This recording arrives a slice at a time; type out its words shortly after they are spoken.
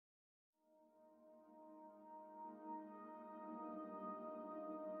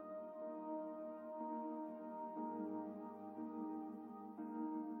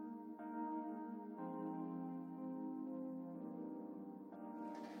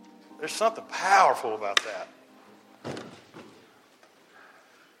There's something powerful about that.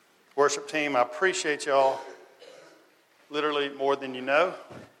 Worship team, I appreciate y'all literally more than you know.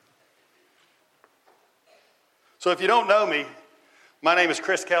 So if you don't know me, my name is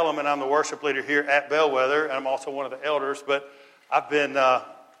Chris Kellum, and I'm the worship leader here at Bellwether, and I'm also one of the elders. But I've been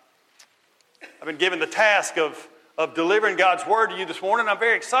given the task of delivering God's word to you this morning. I'm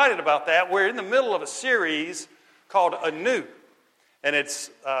very excited about that. We're in the middle of a series called Anew, and it's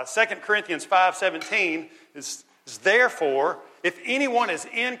 2 Corinthians 5:17 is therefore, if anyone is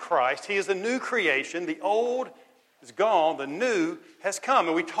in Christ, he is a new creation. The old is gone, the new has come.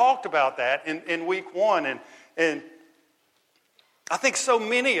 And we talked about that in week one, and I think so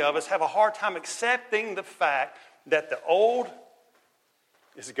many of us have a hard time accepting the fact that the old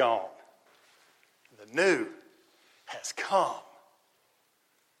is gone. The new has come.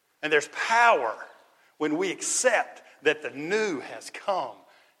 And there's power when we accept that the new has come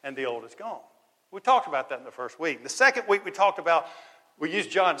and the old is gone. We talked about that in the first week. The second week we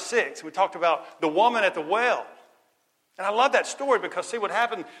used John 6. We talked about the woman at the well. And I love that story because see what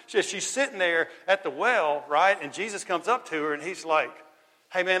happened, she's sitting there at the well, right? And Jesus comes up to her and he's like,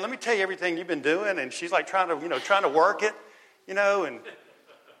 hey man, let me tell you everything you've been doing. And she's like trying to work it, and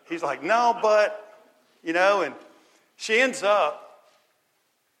he's like, no, but, and she ends up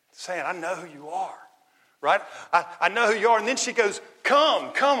saying, I know who you are, right? I know who you are. And then she goes,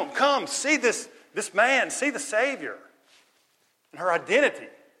 come, see this man, see the Savior. And her identity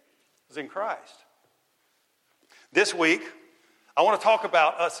is in Christ. This week, I want to talk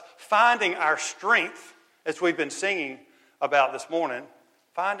about us finding our strength, as we've been singing about this morning,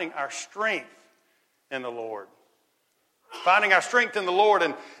 finding our strength in the Lord. Finding our strength in the Lord.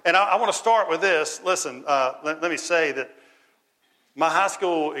 And I want to start with this. Listen, let me say that my high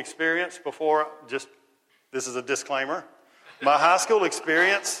school experience this is a disclaimer. My high school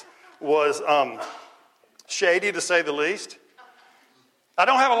experience was shady, to say the least. I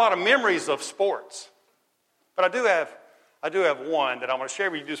don't have a lot of memories of sports. But I do have one that I want to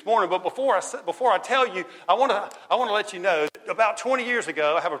share with you this morning. But before I tell you, I want to let you know that about 20 years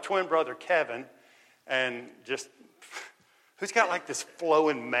ago, I have a twin brother, Kevin, and who's got like this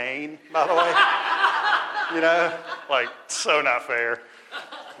flowing mane, by the way, like so not fair.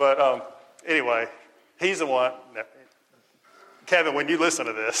 But anyway, he's the one. Kevin, when you listen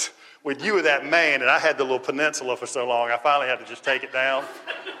to this, with you with that mane, and I had the little peninsula for so long, I finally had to just take it down,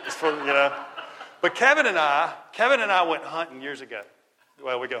 But Kevin and I went hunting years ago.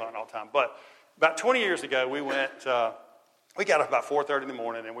 Well, we go hunting all the time. But about 20 years ago, we got up about 4:30 in the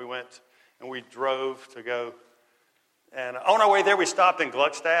morning, and we went and we drove to go. And on our way there, we stopped in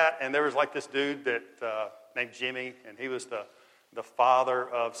Gluckstadt, and there was like this dude named Jimmy, and he was the father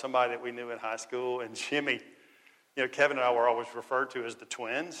of somebody that we knew in high school. And Jimmy, Kevin and I were always referred to as the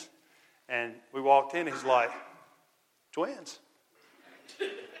twins. And we walked in, and he's like, twins?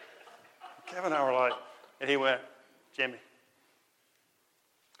 Kevin and I were like, and he went, Jimmy.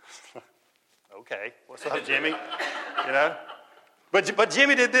 Okay, what's up, Jimmy? But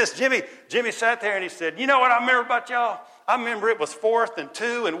Jimmy did this. Jimmy sat there and he said, you know what I remember about y'all? I remember it was 4th and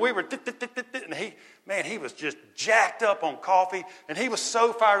 2, and we were, and he was just jacked up on coffee, and he was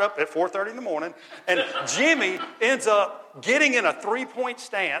so fired up at 4:30 in the morning. And Jimmy ends up getting in a 3-point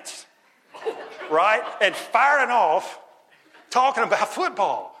stance, right, and firing off, talking about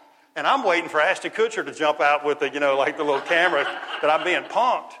football. And I'm waiting for Ashton Kutcher to jump out with the little camera that I'm being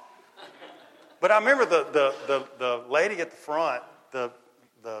punked. But I remember the lady at the front, at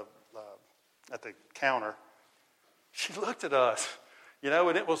the counter, she looked at us, and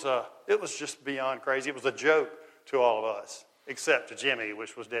it was just beyond crazy. It was a joke to all of us, except to Jimmy,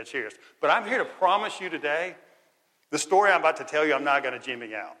 which was dead serious. But I'm here to promise you today, the story I'm about to tell you, I'm not going to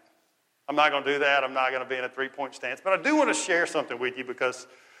Jimmy out. I'm not going to do that. I'm not going to be in a 3-point stance. But I do want to share something with you because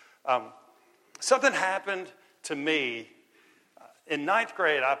something happened to me. In 9th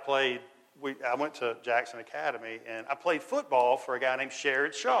grade, I went to Jackson Academy, and I played football for a guy named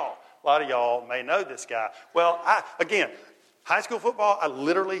Sherrod Shaw. A lot of y'all may know this guy. Well, high school football, I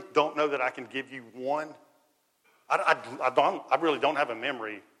literally don't know that I can give you one. I really don't have a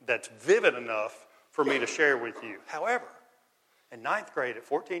memory that's vivid enough for me to share with you. However, in 9th grade, at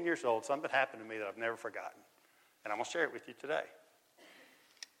 14 years old, something happened to me that I've never forgotten. And I'm going to share it with you today.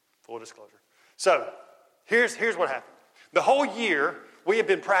 Full disclosure. So, here's what happened. The whole year, we had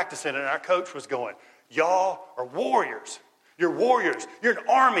been practicing, and our coach was going, y'all are warriors. You're warriors. You're an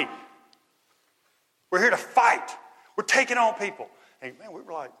army. We're here to fight. We're taking on people. And man, we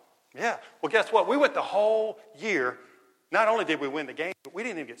were like, yeah. Well, guess what? We went the whole year. Not only did we win the game, but we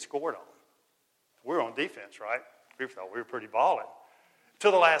didn't even get scored on. We were on defense, right? We thought we were pretty balling.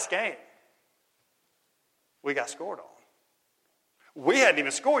 to the last game, we got scored on. We hadn't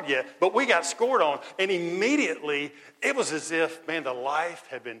even scored yet, but we got scored on. And immediately, it was as if, man, the life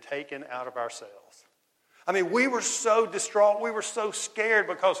had been taken out of ourselves. I mean, we were so distraught. We were so scared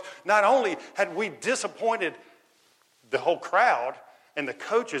because not only had we disappointed the whole crowd and the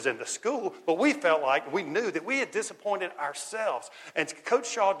coaches and the school, but we felt like we knew that we had disappointed ourselves. And Coach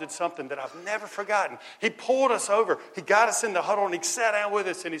Shaw did something that I've never forgotten. He pulled us over. He got us in the huddle and he sat down with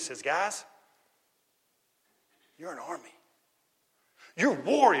us and he says, guys, you're an army. You're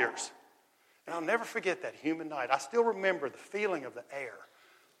warriors. And I'll never forget that human night. I still remember the feeling of the air.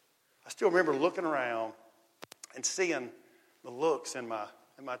 I still remember looking around and seeing the looks in my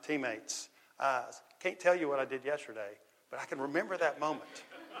teammates' eyes. Can't tell you what I did yesterday, but I can remember that moment.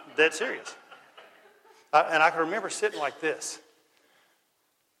 Dead serious. And I can remember sitting like this,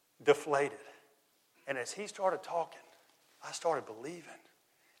 deflated. And as he started talking, I started believing.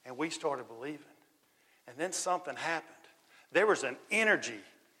 And we started believing. And then something happened. There was an energy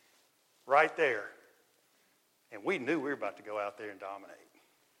right there. And we knew we were about to go out there and dominate.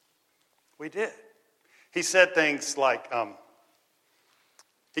 We did. He said things like,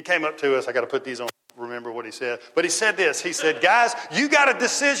 he came up to us. I got to put these on, remember what he said. But he said this. He said, guys, you got a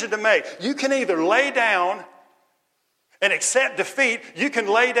decision to make. You can either lay down and accept defeat. You can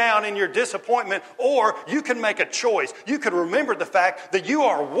lay down in your disappointment, or you can make a choice. You can remember the fact that you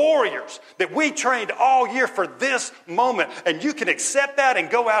are warriors, that we trained all year for this moment, and you can accept that and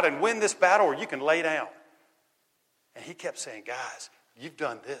go out and win this battle, or you can lay down. And he kept saying, guys, you've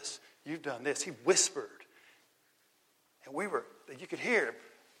done this. You've done this. He whispered. And you could hear him.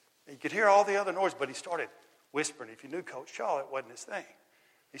 You could hear all the other noise, but he started whispering. If you knew Coach Shaw, it wasn't his thing.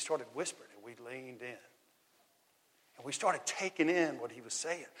 He started whispering, and we leaned in. And we started taking in what he was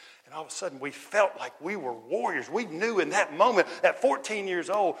saying. And all of a sudden, we felt like we were warriors. We knew in that moment, at 14 years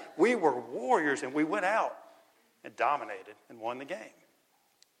old, we were warriors. And we went out and dominated and won the game.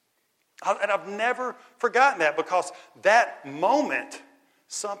 And I've never forgotten that, because that moment,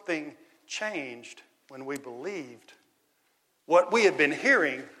 something changed when we believed what we had been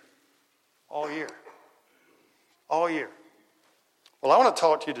hearing all year. All year. Well, I want to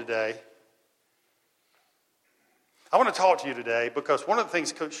talk to you today. Because one of the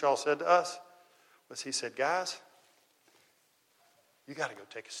things Coach Shaw said to us was, he said, guys, you got to go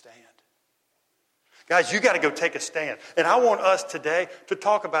take a stand. Guys, you got to go take a stand. And I want us today to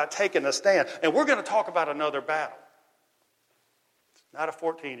talk about taking a stand. And we're going to talk about another battle. Not a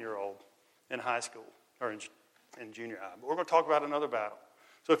 14-year-old in high school or in junior high. But we're going to talk about another battle.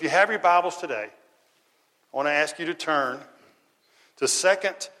 So if you have your Bibles today, I want to ask you to turn to 2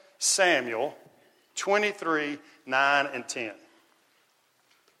 Samuel 23, 9, and 10.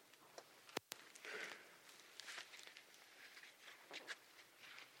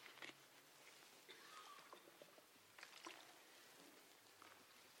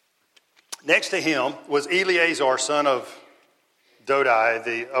 Next to him was Eleazar, son of Dodai,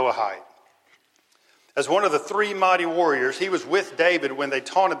 the Oahite. As one of the three mighty warriors, he was with David when they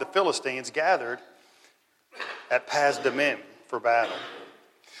taunted the Philistines gathered at Pas-dammim for battle.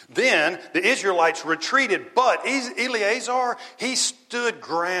 Then the Israelites retreated, but Eleazar, he stood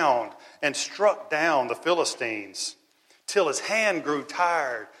ground and struck down the Philistines till his hand grew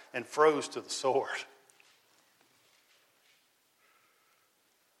tired and froze to the sword.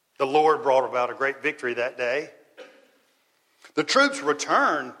 The Lord brought about a great victory that day. The troops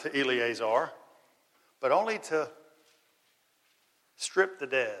returned to Eleazar, but only to strip the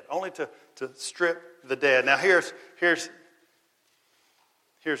dead. Only to strip the dead. Now here's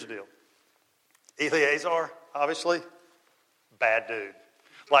the deal. Eleazar, obviously, bad dude.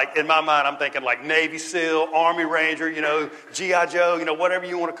 Like, in my mind, I'm thinking like Navy SEAL, Army Ranger, G.I. Joe, whatever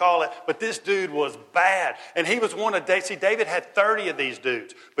you want to call it. But this dude was bad. And he was one of, David had 30 of these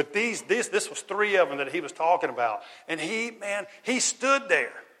dudes. But this was 3 of them that he was talking about. And he stood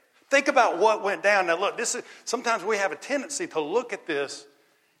there. Think about what went down. Now look, sometimes we have a tendency to look at this.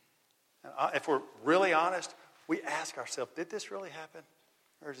 If we're really honest, we ask ourselves, did this really happen?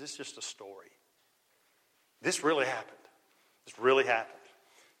 Or is this just a story? This really happened. This really happened.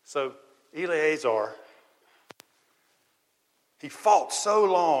 So Eleazar, he fought so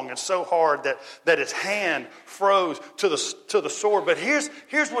long and so hard that his hand froze to the sword. But here's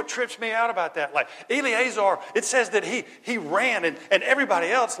what trips me out about that. Like Eleazar, it says that he ran and everybody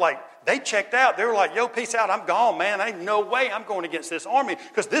else, like, they checked out. They were like, yo, peace out. I'm gone, man. Ain't no way I'm going against this army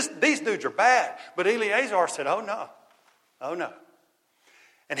because these dudes are bad. But Eleazar said, oh, no.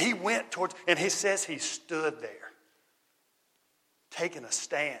 And he went towards, and he says he stood there, taking a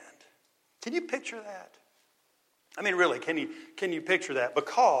stand. Can you picture that? I mean, really, can you picture that?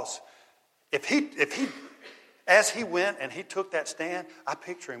 Because if he, as he went and he took that stand, I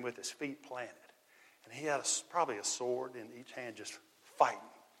picture him with his feet planted. And he had probably a sword in each hand just fighting.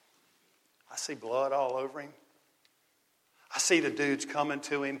 I see blood all over him. I see the dudes coming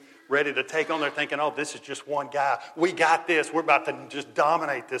to him, ready to take on. They're thinking, oh, this is just one guy. We got this. We're about to just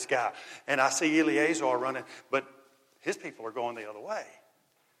dominate this guy. And I see Eleazar running, but his people are going the other way.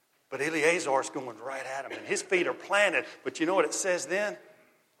 But Eleazar's going right at him, and his feet are planted. But you know what it says then?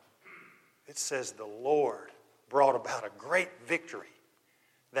 It says the Lord brought about a great victory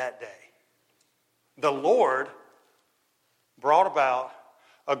that day. The Lord brought about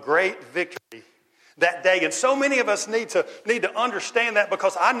a great victory that day. And so many of us need to understand that,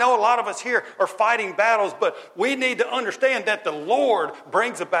 because I know a lot of us here are fighting battles, but we need to understand that the Lord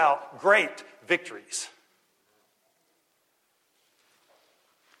brings about great victories.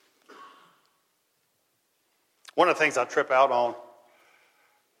 One of the things I trip out on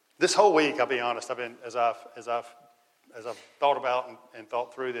this whole week, I'll be honest, I've been as I've thought about and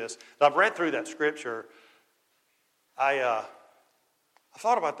thought through this, I've read through that scripture. I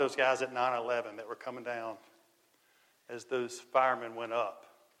thought about those guys at 9/11 that were coming down as those firemen went up.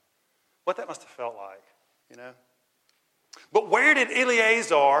 What that must have felt like, you know. But where did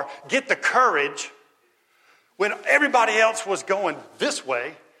Eleazar get the courage when everybody else was going this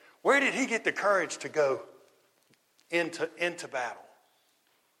way? Where did he get the courage to go into battle?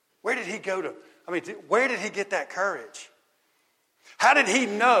 Where did he go to? Where did he get that courage? How did he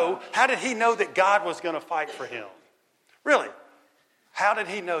know that God was going to fight for him? Really? How did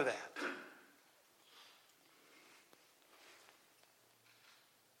he know that?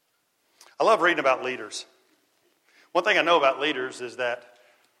 I love reading about leaders. One thing I know about leaders is that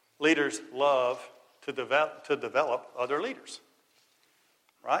leaders love to develop other leaders.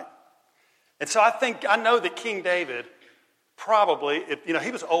 Right? And so I know that King David probably,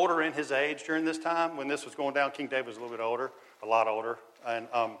 he was older in his age during this time when this was going down. King David was a little bit older, a lot older. And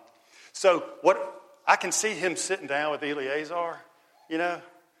so what I can see him sitting down with Eleazar,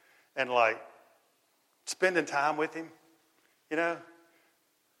 and like spending time with him, And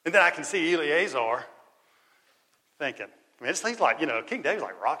then I can see Eleazar thinking, he's like, King David's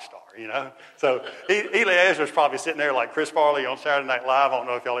like a rock star, So Eleazar's probably sitting there like Chris Farley on Saturday Night Live. I don't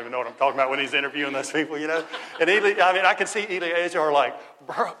know if y'all even know what I'm talking about when he's interviewing those people, And I can see Eleazar like,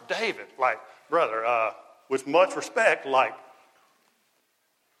 bro, David, like, brother, with much respect, like,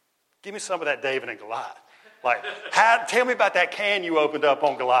 give me some of that David and Goliath. Like, tell me about that can you opened up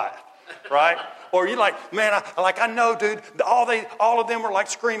on Goliath, right? Or you're like, man, I know, dude, all of them were like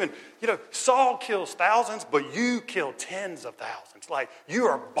screaming, Saul kills thousands, but you kill tens of thousands. Like, you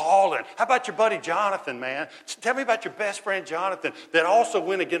are balling. How about your buddy Jonathan, man? Tell me about your best friend Jonathan that also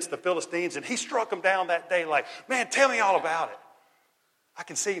went against the Philistines, and he struck them down that day. Like, man, tell me all about it. I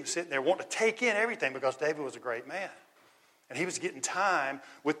can see him sitting there wanting to take in everything because David was a great man. And he was getting time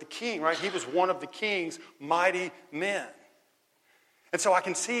with the king, right? He was one of the king's mighty men. And so I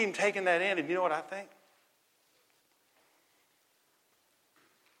can see him taking that in, and you know what I think?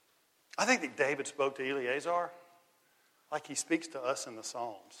 I think that David spoke to Eleazar like he speaks to us in the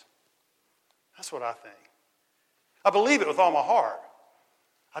Psalms. That's what I think. I believe it with all my heart.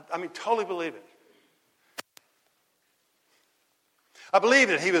 Totally believe it. I believe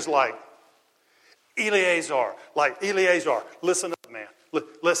that he was like, Eleazar, listen up, man.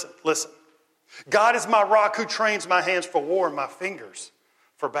 Listen. God is my rock who trains my hands for war and my fingers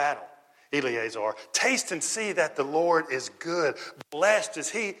for battle. Eleazar, taste and see that the Lord is good. Blessed is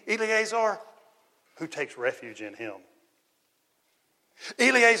he, Eleazar, who takes refuge in him.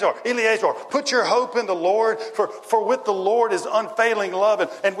 Eleazar, put your hope in the Lord, for with the Lord is unfailing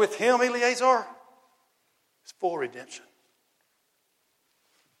love, and with him, Eleazar, is full redemption.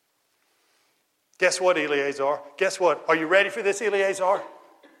 Guess what, Eleazar? Guess what? Are you ready for this, Eleazar?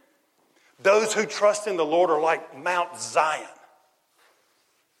 Those who trust in the Lord are like Mount Zion.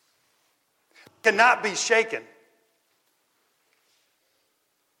 Cannot be shaken.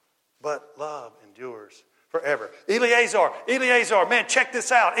 But love endures forever. Eleazar, man, check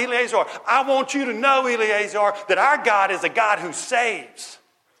this out. Eleazar, I want you to know, Eleazar, that our God is a God who saves.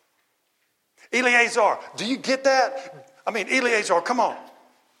 Eleazar, do you get that? Eleazar, come on.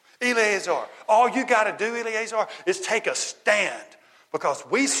 Eleazar, all you got to do, Eleazar, is take a stand because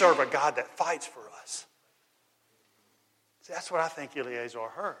we serve a God that fights for us. See, that's what I think Eleazar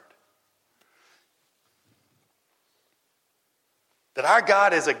heard. That our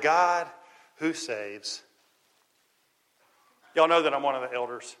God is a God who saves. Y'all know that I'm one of the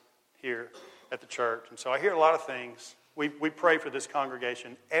elders here at the church, and so I hear a lot of things. We pray for this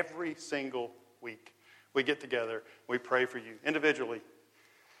congregation every single week. we get together, we pray for you individually.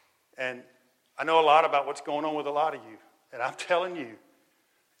 And I know a lot about what's going on with a lot of you. And I'm telling you,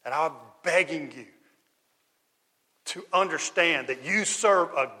 and I'm begging you to understand that you serve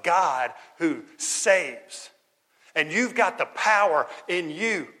a God who saves. And you've got the power in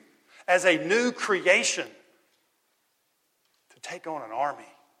you as a new creation to take on an army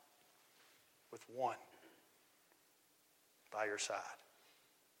with one by your side.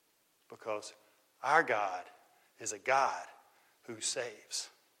 Because our God is a God who saves.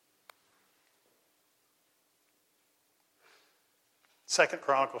 2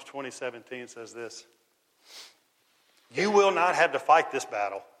 Chronicles 20:17 says this. You will not have to fight this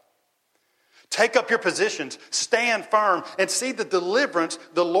battle. Take up your positions, stand firm, and see the deliverance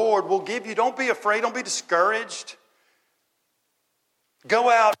the Lord will give you. Don't be afraid, don't be discouraged. Go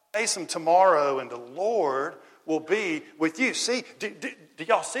out and face them tomorrow, and the Lord will be with you. See, do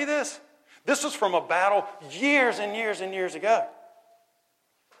y'all see this? This was from a battle years and years and years ago.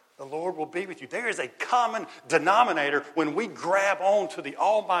 The Lord will be with you. There is a common denominator when we grab on to the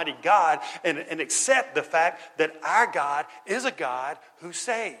Almighty God and accept the fact that our God is a God who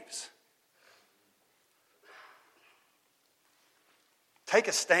saves. Take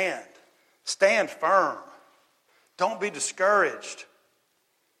a stand. Stand firm. Don't be discouraged.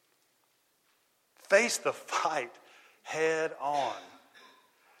 Face the fight head on.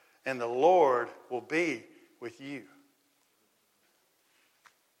 And the Lord will be with you.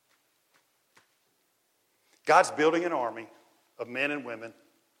 God's building an army of men and women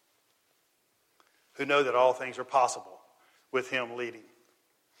who know that all things are possible with Him leading.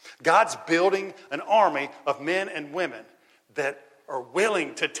 God's building an army of men and women that are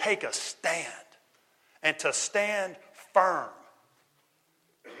willing to take a stand and to stand firm.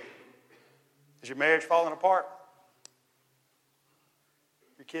 Is your marriage falling apart?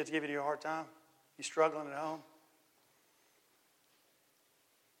 Your kids giving you a hard time? You struggling at home?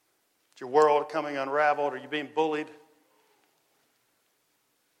 Is your world coming unraveled? Are you being bullied? Are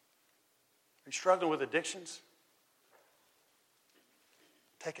you struggling with addictions?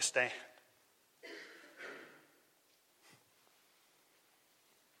 Take a stand.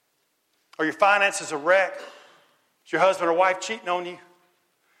 Are your finances a wreck? Is your husband or wife cheating on you?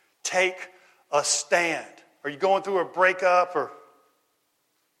 Take a stand. Are you going through a breakup, or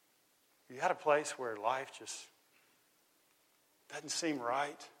are you at a place where life just doesn't seem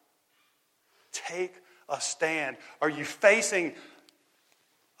right? Take a stand. Are you facing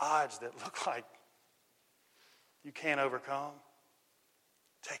odds that look like you can't overcome?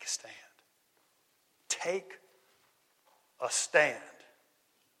 Take a stand. Take a stand.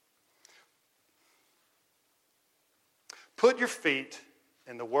 Put your feet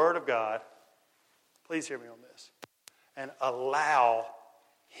in the Word of God. Please hear me on this. And allow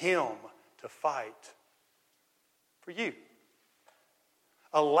Him to fight for you.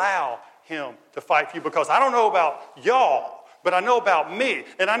 Allow Him to fight for you. Because I don't know about y'all, but I know about me.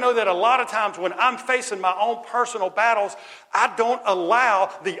 And I know that a lot of times when I'm facing my own personal battles, I don't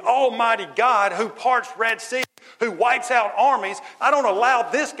allow the Almighty God who parts Red Sea, who wipes out armies, I don't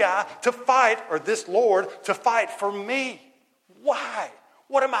allow this guy to fight, or this Lord to fight for me. Why?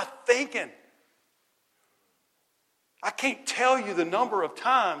 What am I thinking? I can't tell you the number of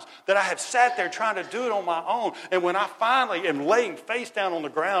times that I have sat there trying to do it on my own. And when I finally am laying face down on the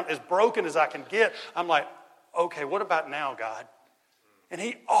ground, as broken as I can get, I'm like, okay, what about now, God? And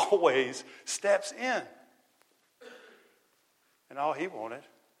He always steps in. And all He wanted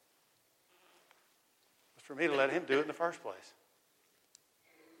was for me to let Him do it in the first place.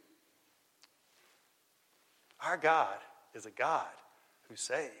 Our God is a God who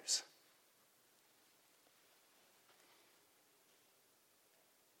saves.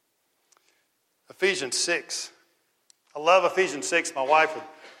 Ephesians 6. I love Ephesians 6. My wife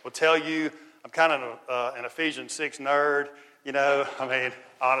will tell you I'm kind of an Ephesians 6 nerd. You know, I mean,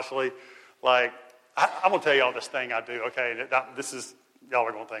 honestly, like, I'm going to tell y'all this thing I do, okay? This is, y'all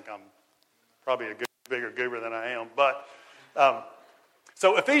are going to think I'm probably a bigger goober than I am. But,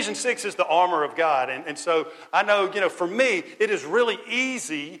 so Ephesians 6 is the armor of God. And so I know, for me, it is really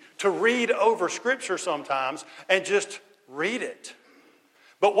easy to read over Scripture sometimes and just read it.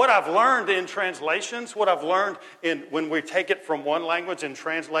 But what I've learned in translations, what I've learned when we take it from one language and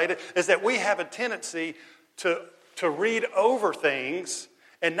translate it, is that we have a tendency to read over things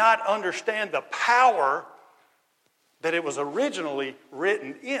and not understand the power that it was originally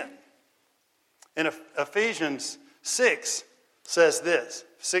written in. And Ephesians 6 says this,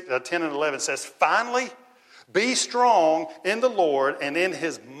 10 and 11 says, finally, be strong in the Lord and in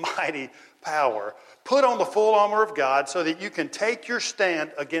His mighty power. Put on the full armor of God so that you can take your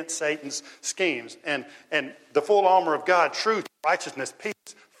stand against Satan's schemes. And the full armor of God, truth, righteousness, peace,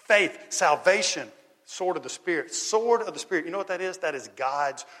 faith, salvation, sword of the Spirit. Sword of the Spirit. You know what that is? That is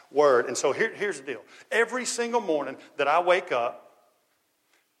God's word. And so here's the deal. Every single morning that I wake up,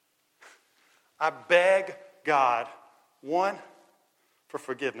 I beg God, one, for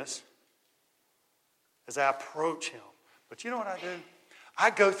forgiveness as I approach him. But you know what I do? I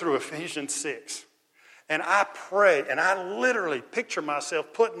go through Ephesians 6 and I pray and I literally picture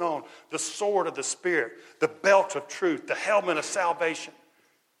myself putting on the sword of the Spirit, the belt of truth, the helmet of salvation.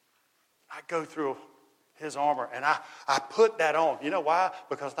 I go through his armor and I put that on. You know why?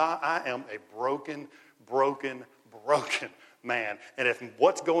 Because I am a broken man. And if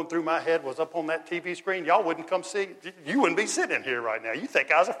what's going through my head was up on that TV screen, y'all wouldn't come see. You wouldn't be sitting here right now. You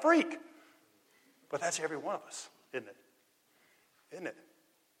think I was a freak. But that's every one of us, isn't it? Isn't it?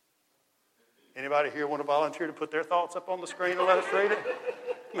 Anybody here want to volunteer to put their thoughts up on the screen and let us read it?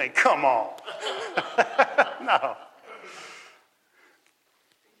 I mean, come on. No.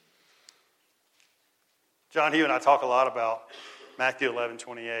 John Hugh and I talk a lot about Matthew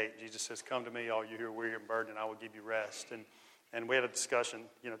 11:28. Jesus says, "Come to me, all you who are weary and burdened, and I will give you rest." And we had a discussion,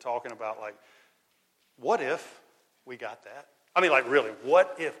 talking about, like, what if we got that? I mean, like, really,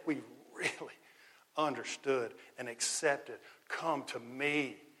 what if we really understood and accepted, come to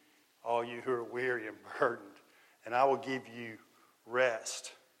me, all you who are weary and burdened, and I will give you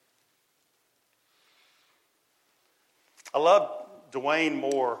rest. I love Dwayne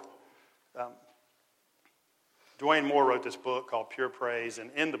Moore. Dwayne Moore wrote this book called Pure Praise,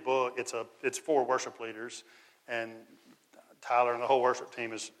 and in the book, it's for worship leaders, and Tyler and the whole worship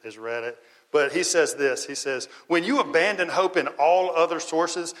team has read it. But he says this, he says, when you abandon hope in all other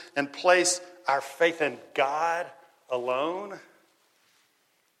sources and place our faith in God alone,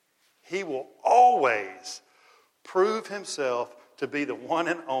 he will always prove himself to be the one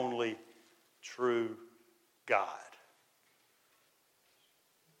and only true God.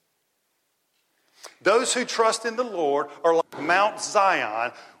 Those who trust in the Lord are like Mount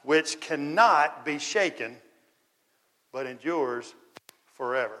Zion, which cannot be shaken, but endures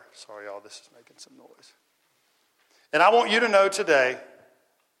forever. Sorry, y'all, this is making some noise. And I want you to know today,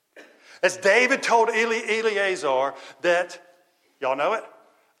 as David told Eleazar, that, y'all know it?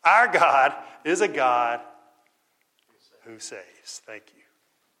 Our God is a God who saves. Thank you.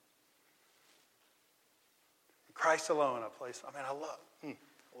 Christ alone, I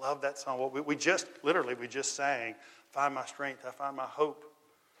love that song. We just sang, find my strength, I find my hope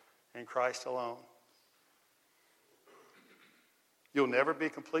in Christ alone. You'll never be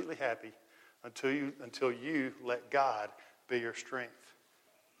completely happy until you let God be your strength.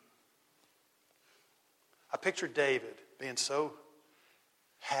 I picture David being so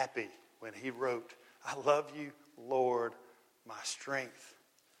happy when he wrote, I love you, Lord, my strength.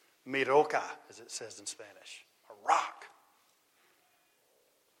 Mi roca, as it says in Spanish, a rock.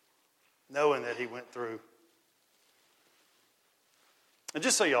 Knowing that he went through. And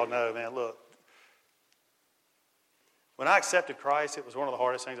just so y'all know, man, look, when I accepted Christ, it was one of the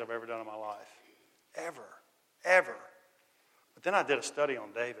hardest things I've ever done in my life. Ever. But then I did a study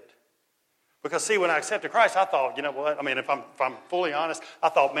on David. Because, see, when I accepted Christ, I thought, you know what? I mean, if I'm fully honest, I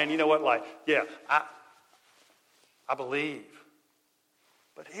thought, man, you know what? Like, yeah, I believe.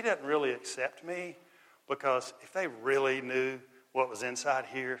 But he doesn't really accept me, because if they really knew what was inside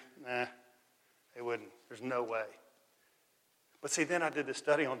here, they wouldn't. There's no way. But see, then I did this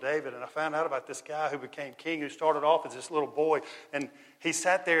study on David, and I found out about this guy who became king, who started off as this little boy. And he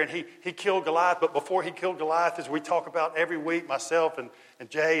sat there and he killed Goliath. But before he killed Goliath, as we talk about every week, myself and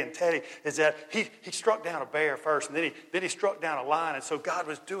Jay and Teddy, is that he struck down a bear first, and then he struck down a lion. And so God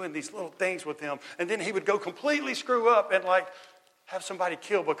was doing these little things with him. And then he would go completely screw up and, like, have somebody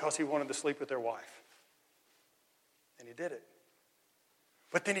killed because he wanted to sleep with their wife. And he did it.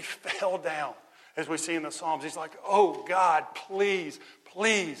 But then he fell down. As we see in the Psalms, he's like, oh, God, please,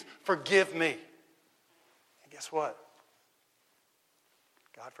 please forgive me. And guess what?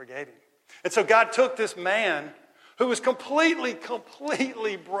 God forgave him. And so God took this man who was completely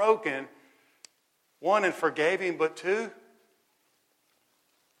broken, one, and forgave him, but two,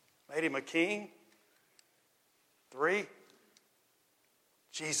 made him a king. Three,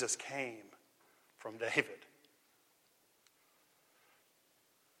 Jesus came from David.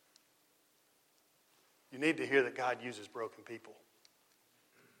 You need to hear that God uses broken people.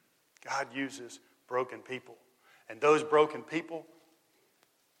 God uses broken people. And those broken people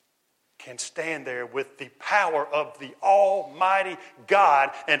can stand there with the power of the Almighty God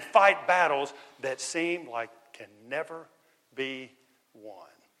and fight battles that seem like can never be won.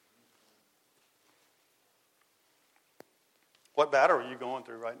 What battle are you going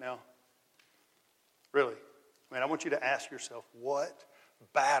through right now? Really? I want you to ask yourself, what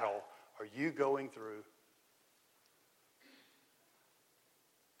battle are you going through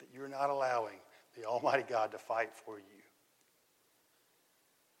that you're not allowing the Almighty God to fight for you?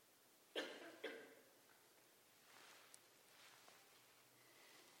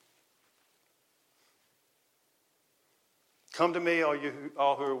 Come to me,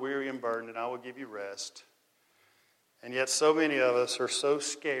 all who are weary and burdened, and I will give you rest. And yet so many of us are so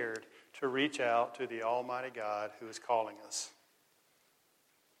scared to reach out to the Almighty God who is calling us.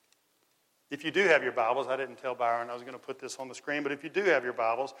 If you do have your Bibles, I didn't tell Byron I was going to put this on the screen, but if you do have your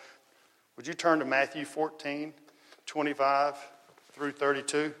Bibles, would you turn to Matthew 14, 25 through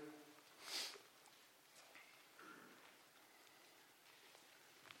 32?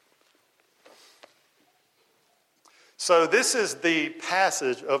 So this is the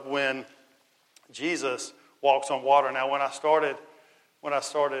passage of when Jesus walks on water. Now, when I started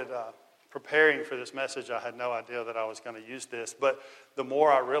preparing for this message, I had no idea that I was going to use this. But the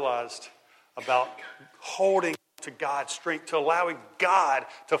more I realized about holding to God's strength, to allowing God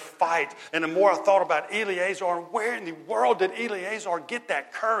to fight, and the more I thought about Eleazar and where in the world did Eleazar get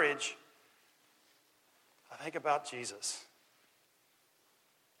that courage, I think about Jesus.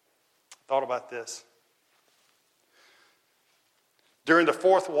 I thought about this. During the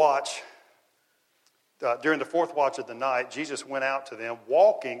fourth watch of the night, Jesus went out to them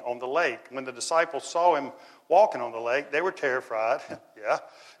walking on the lake. When the disciples saw him walking on the lake, they were terrified. Yeah,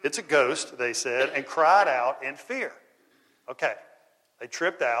 it's a ghost, they said, and cried out in fear. Okay, they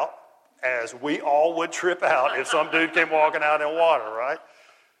tripped out, as we all would trip out if some dude came walking out in water, right?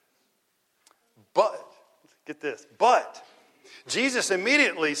 But, get this, but Jesus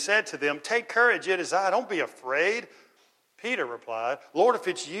immediately said to them, "Take courage, it is I, don't be afraid." Peter replied, "Lord, if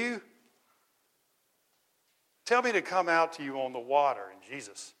it's you, tell me to come out to you on the water." And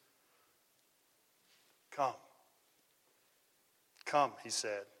Jesus, "Come. Come," he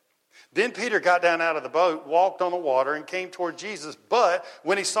said. Then Peter got down out of the boat, walked on the water, and came toward Jesus. But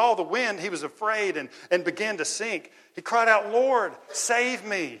when he saw the wind, he was afraid and began to sink. He cried out, "Lord, save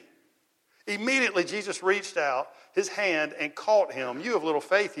me." Immediately Jesus reached out his hand and caught him. "You of little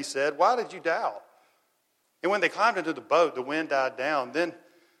faith," he said, "why did you doubt?" And when they climbed into the boat, the wind died down. Then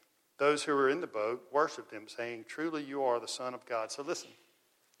those who were in the boat worshiped him, saying, "Truly you are the Son of God." So listen.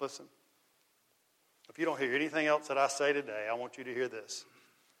 If you don't hear anything else that I say today, I want you to hear this.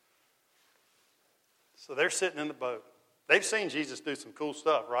 So they're sitting in the boat. They've seen Jesus do some cool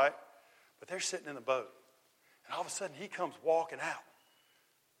stuff, right? But they're sitting in the boat. And all of a sudden, he comes walking out.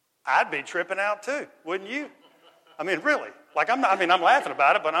 I'd be tripping out too, wouldn't you? Really. I'm laughing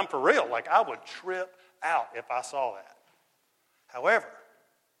about it, but I'm for real. I would trip out if I saw that. However,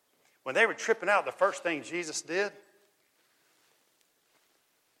 when they were tripping out, the first thing Jesus did,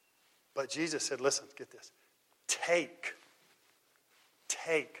 but Jesus said, listen, get this, take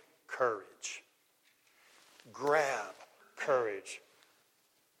courage. Grab courage.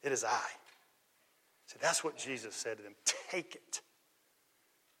 It is I. So that's what Jesus said to them. Take it.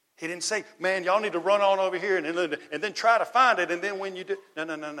 He didn't say, man, y'all need to run on over here and then try to find it, and then when you do,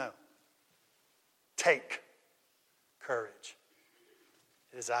 no. Take courage.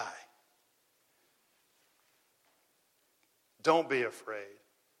 It is I. Don't be afraid.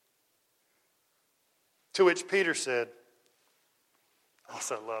 To which Peter said, I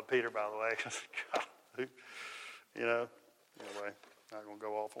also love Peter, by the way, because, anyway, not going to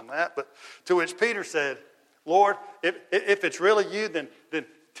go off on that. But to which Peter said, "Lord, if it's really you, then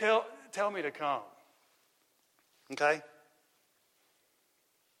tell me to come." Okay?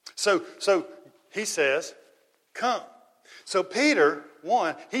 So he says, "Come." So Peter,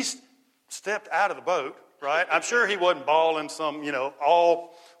 he stepped out of the boat, right? I'm sure he wasn't bawling some,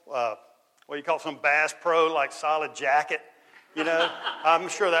 some Bass Pro, solid jacket, I'm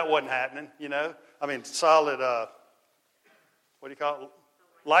sure that wasn't happening, solid,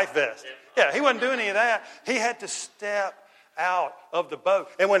 life vest. Yeah, he wasn't doing any of that. He had to step out of the boat.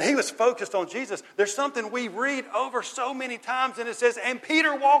 And when he was focused on Jesus, there's something we read over so many times, and it says, and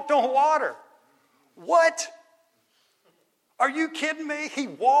Peter walked on water. What? Are you kidding me? He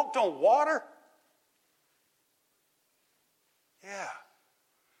walked on water? Yeah.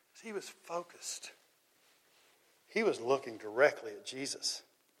 He was focused. He was looking directly at Jesus.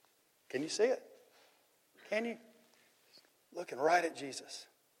 Can you see it? Can you? Looking right at Jesus.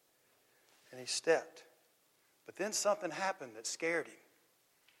 And he stepped. But then something happened that scared him.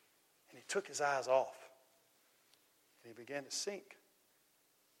 And he took his eyes off. And he began to sink.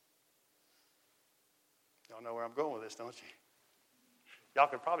 Y'all know where I'm going with this, don't you? Y'all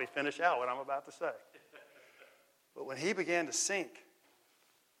could probably finish out what I'm about to say. But when he began to sink,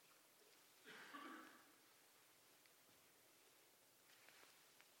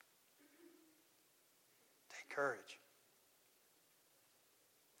 take courage.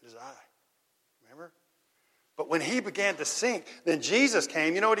 It is I. Remember? But when he began to sink, then Jesus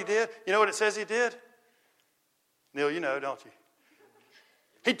came. You know what he did? You know what it says he did? Neil, you know, don't you?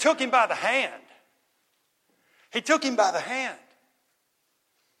 He took him by the hand. He took him by the hand.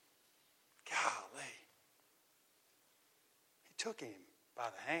 Golly. He took him by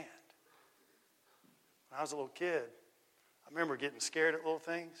the hand. When I was a little kid, I remember getting scared at little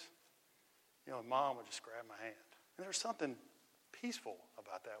things. You know, Mom would just grab my hand. And there was something peaceful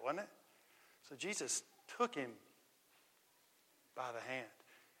about that, wasn't it? So Jesus took him by the hand.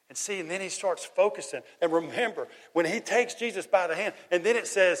 And see, and then he starts focusing. And remember, when he takes Jesus by the hand, and then it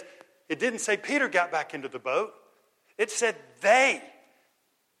says, it didn't say Peter got back into the boat. It said they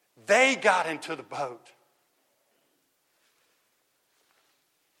got into the boat.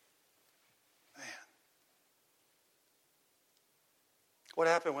 Man. What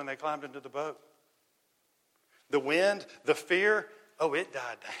happened when they climbed into the boat? The wind, the fear, it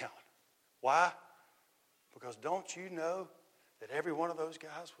died down. Why? Because don't you know that every one of those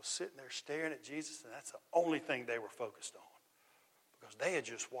guys was sitting there staring at Jesus, and that's the only thing they were focused on. Because they had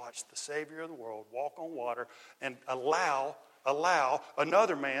just watched the Savior of the world walk on water and allow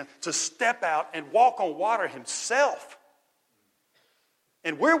another man to step out and walk on water himself.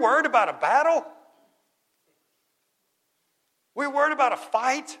 And we're worried about a battle? We're worried about a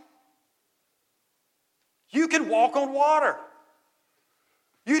fight? You can walk on water.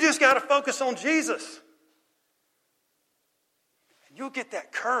 You just got to focus on Jesus. And you'll get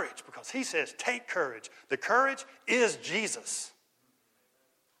that courage because he says, take courage. The courage is Jesus.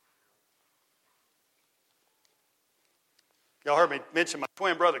 Y'all heard me mention my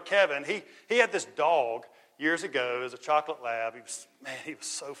twin brother Kevin. He had this dog years ago. It was a chocolate lab. He was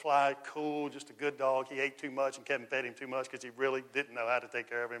so fly, cool, just a good dog. He ate too much, and Kevin fed him too much because he really didn't know how to take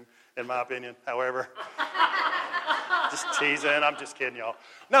care of him, in my opinion. However, just teasing. I'm just kidding, y'all.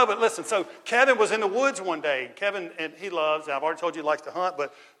 No, but listen. So Kevin was in the woods one day. Kevin, and he loves. And I've already told you he likes to hunt,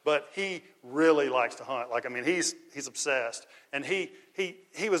 but he really likes to hunt. He's obsessed. And he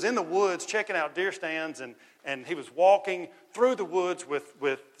was in the woods checking out deer stands, and he was walking through the woods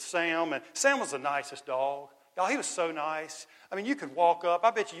with Sam. And Sam was the nicest dog. Y'all, he was so nice. I mean, you could walk up.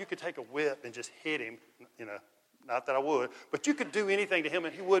 I bet you could take a whip and just hit him. You know, not that I would. But you could do anything to him,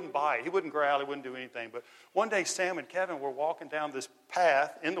 and he wouldn't bite. He wouldn't growl. He wouldn't do anything. But one day, Sam and Kevin were walking down this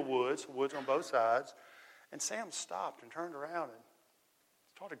path in the woods on both sides. And Sam stopped and turned around and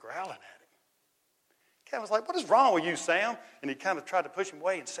started growling at him. Kevin was like, "What is wrong with you, Sam?" And he kind of tried to push him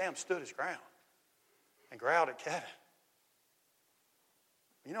away, and Sam stood his ground and growled at Kevin.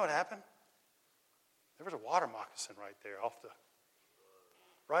 You know what happened? There was a water moccasin right there,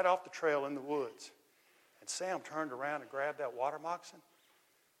 right off the trail in the woods. And Sam turned around and grabbed that water moccasin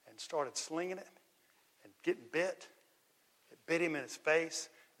and started slinging it and getting bit. It bit him in his face,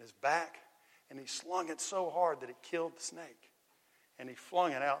 in his back, and he slung it so hard that it killed the snake. And he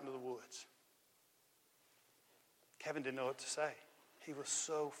flung it out into the woods. Kevin didn't know what to say. He was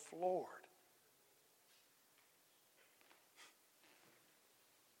so floored.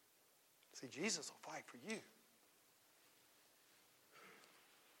 See, Jesus will fight for you.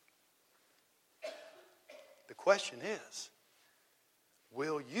 The question is,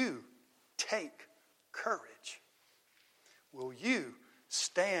 will you take courage? Will you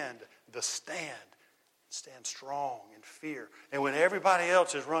stand the stand strong in fear? And when everybody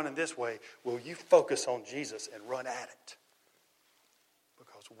else is running this way, will you focus on Jesus and run at it?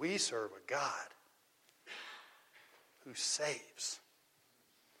 Because we serve a God who saves.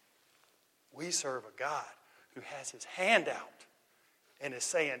 We serve a God who has his hand out and is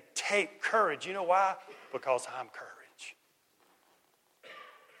saying, take courage. You know why? Because I'm courage.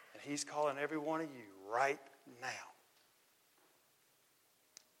 And he's calling every one of you right now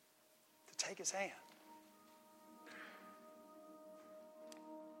to take his hand.